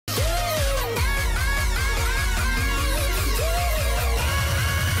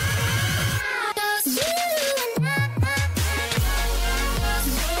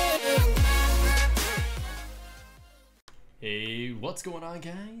What's going on,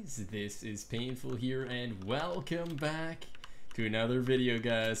 guys? This is Painful here, and welcome back to another video,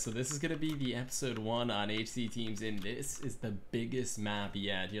 guys. So this is gonna be the episode 1 on HCTeams, and this is the biggest map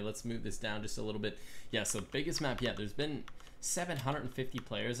yet. Here, let's move this down just a little bit. Yeah, so biggest map yet. There's been 750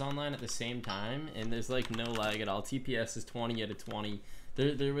 players online at the same time, and there's like no lag at all. TPS is 20 out of 20.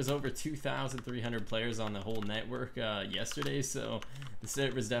 There was over 2,300 players on the whole network yesterday, so the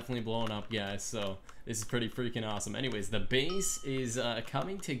server's definitely blowing up, guys. So this is pretty freaking awesome. Anyways, the base is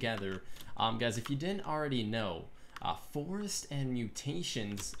coming together. Guys, if you didn't already know, Forest and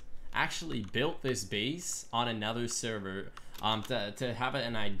Mutations actually built this base on another server to have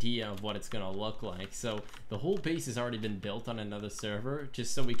an idea of what it's gonna look like. So the whole base has already been built on another server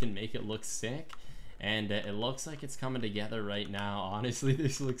just so we can make it look sick. And it looks like it's coming together right now. Honestly,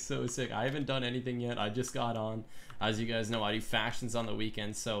 this looks so sick. I haven't done anything yet. I just got on. As you guys know, I do factions on the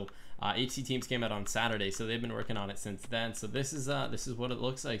weekend. So HCTeams came out on Saturday, so they've been working on it since then. So this is what it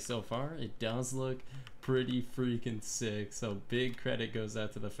looks like so far. It does look pretty freaking sick. So big credit goes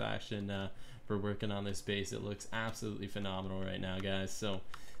out to the faction for working on this base. It looks absolutely phenomenal right now, guys. So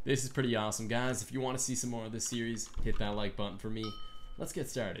this is pretty awesome, guys. If you want to see some more of this series, hit that like button for me. Let's get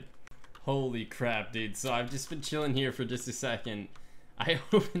started. Holy crap, dude. So I've just been chilling here for just a second. I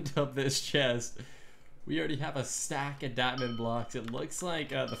opened up this chest. We already have a stack of diamond blocks. It looks like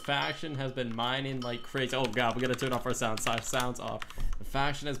the faction has been mining like crazy. Oh god, we gotta turn off our sounds. Sounds off. The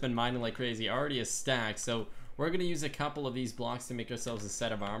faction has been mining like crazy. Already a stack. So we're gonna use a couple of these blocks to make ourselves a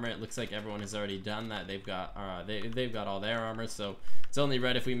set of armor. It looks like everyone has already done that. They've got they've got all their armor. So it's only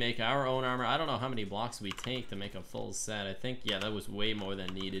right if we make our own armor. I don't know how many blocks we take to make a full set. I think, yeah, that was way more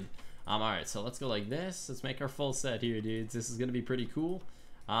than needed. Alright, so let's go like this. Let's make our full set here, dudes. This is gonna be pretty cool.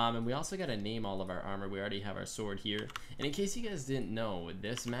 And we also gotta name all of our armor. We already have our sword here. And in case you guys didn't know,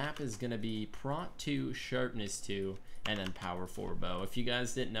 this map is gonna be Prot 2, Sharpness 2, and then Power 4 bow. If you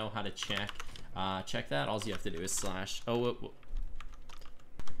guys didn't know how to check that, all you have to do is slash.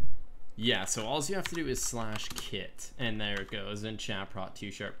 Yeah, so all you have to do is slash kit, and there it goes. And chat Prot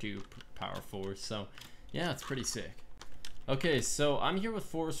 2, Sharp 2, Power 4. So yeah, it's pretty sick. Okay, so I'm here with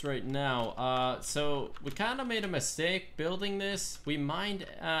Force right now. So we kind of made a mistake building this. We kind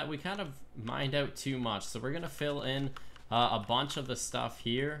of mined out too much. So we're gonna fill in a bunch of the stuff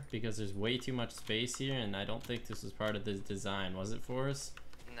here because there's way too much space here, and I don't think this was part of the design. Was it, Force?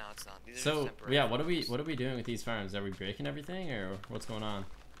 No, it's not. These so yeah, what are we doing with these farms? Are we breaking everything, or what's going on?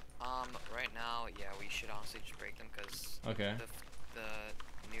 Right now, yeah, we should honestly just break them because okay,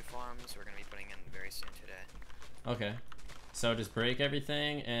 the new farms we're gonna be putting in very soon today. Okay. So just break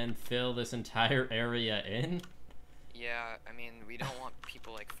everything and fill this entire area in? Yeah, I mean, we don't want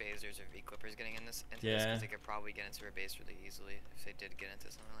people like phasers or V-clippers getting into this because they could probably get into our base really easily if they did get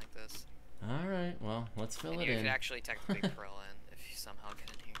into something like this. Alright, well, let's fill it in. You could actually technically pearl in if you somehow get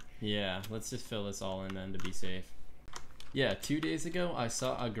in here. Yeah, let's just fill this all in then to be safe. Yeah, 2 days ago I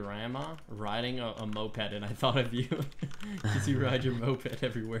saw a grandma riding a moped and I thought of you because you ride your moped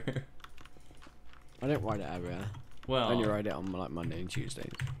everywhere. I don't ride it everywhere. Well, I only ride it on like Monday and Tuesday.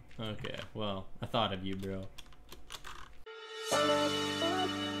 Okay, well, I thought of you, bro.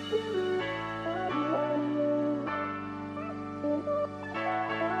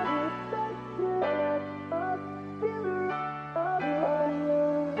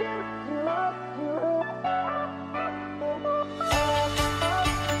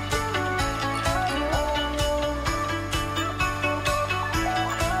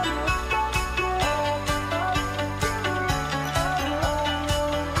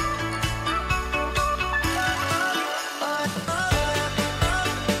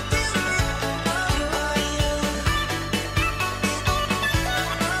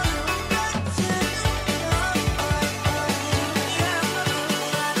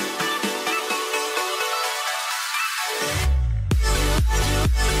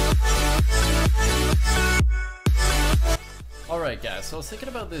 Alright guys, so I was thinking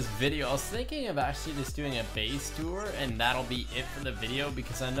about this video. I was thinking of actually just doing a base tour, and that'll be it for the video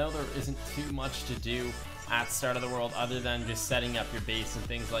because I know there isn't too much to do at Start of the World other than just setting up your base and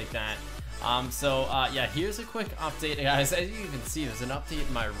things like that. Yeah, here's a quick update, guys. As you can see, there's an update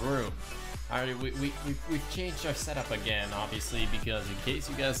in my room. Alright, we've changed our setup again, obviously, because in case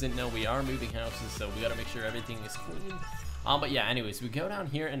you guys didn't know, we are moving houses, so we gotta make sure everything is clean. But yeah, anyways, we go down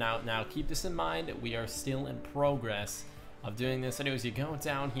here and out. Now, keep this in mind, we are still in progress of doing this. Anyways, you go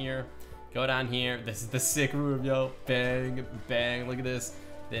down here, this is the sick room, yo. Bang, bang, look at this.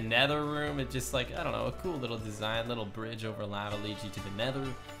 The nether room, it's just like, I don't know, a cool little design, little bridge over lava leads you to the nether.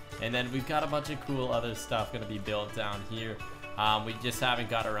 And then we've got a bunch of cool other stuff gonna be built down here. We just haven't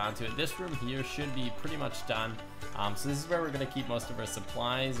got around to it. This room here should be pretty much done. So this is where we're gonna keep most of our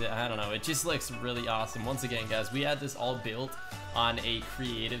supplies. I don't know, it just looks really awesome. Once again, guys, we had this all built on a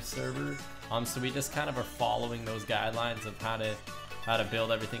creative server. So we just kind of are following those guidelines of how to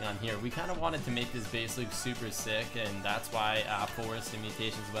build everything on here. We kind of wanted to make this base look super sick, and that's why Forest and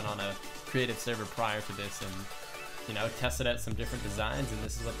Mutations went on a creative server prior to this, and you know, tested out some different designs, and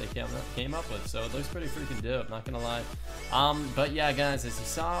this is what they came up with. So it looks pretty freaking dope, not gonna lie. But yeah, guys, as you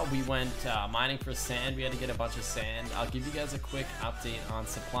saw, we went mining for sand. We had to get a bunch of sand. I'll give you guys a quick update on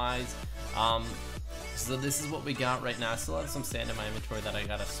supplies. So this is what we got right now. I still have some sand in my inventory that I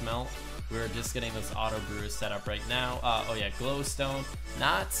gotta smelt. We're just getting this auto brewers set up right now. Oh yeah, glowstone.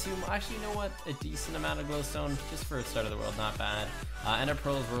 Not too much. Actually, you know what? A decent amount of glowstone, just for a start of the world, not bad. Ender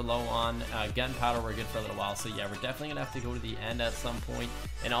pearls we're low on. Gunpowder we're good for a little while. So yeah, we're definitely gonna have to go to the end at some point.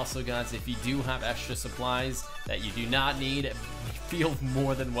 And also, guys, if you do have extra supplies that you do not need, feel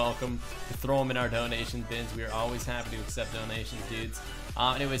more than welcome to throw them in our donation bins. We are always happy to accept donations, dudes.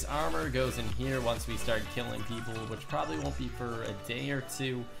 Anyways, armor goes in here once we start killing people, which probably won't be for a day or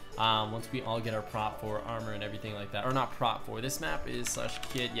two. Once we all get our Prot 4 armor and everything like that, or not Prot 4, this map is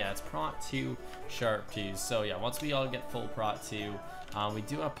 /kit, yeah, it's Prot 2 Sharpness. So yeah, once we all get full Prot 2, we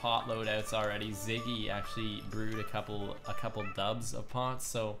do have pot loadouts already. Ziggy actually brewed a couple dubs of pots,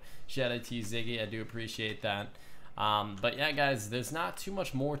 so shout out to you, Ziggy, I do appreciate that. But yeah, guys, there's not too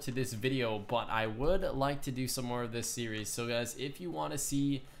much more to this video, but I would like to do some more of this series. So guys, if you want to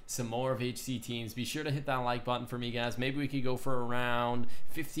see some more of HCTeams, be sure to hit that like button for me, guys. Maybe we could go for around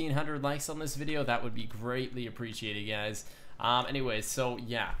 1,500 likes on this video. That would be greatly appreciated, guys. Anyways, so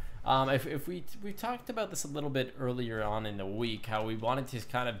yeah, if we talked about this a little bit earlier on in the week, how we wanted to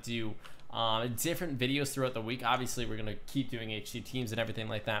kind of do different videos throughout the week. Obviously, we're gonna keep doing HCTeams and everything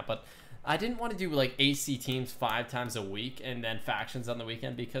like that, but I didn't want to do like HCTeams 5 times a week and then factions on the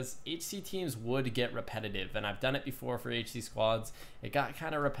weekend, because HCTeams would get repetitive, and I've done it before for HC squads. It got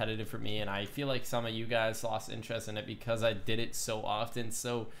kind of repetitive for me, and I feel like some of you guys lost interest in it because I did it so often.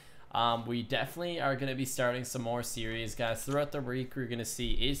 So we definitely are going to be starting some more series, guys. Throughout the week, we're going to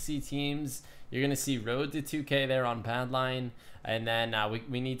see HCTeams. You're going to see Road to 2K there on Badline, and then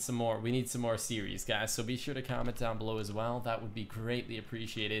we need some more. We need some more series, guys. So be sure to comment down below as well. That would be greatly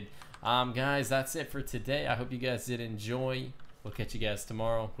appreciated. Guys, that's it for today. I hope you guys did enjoy. We'll catch you guys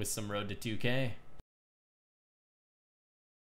tomorrow with some Road to 2K.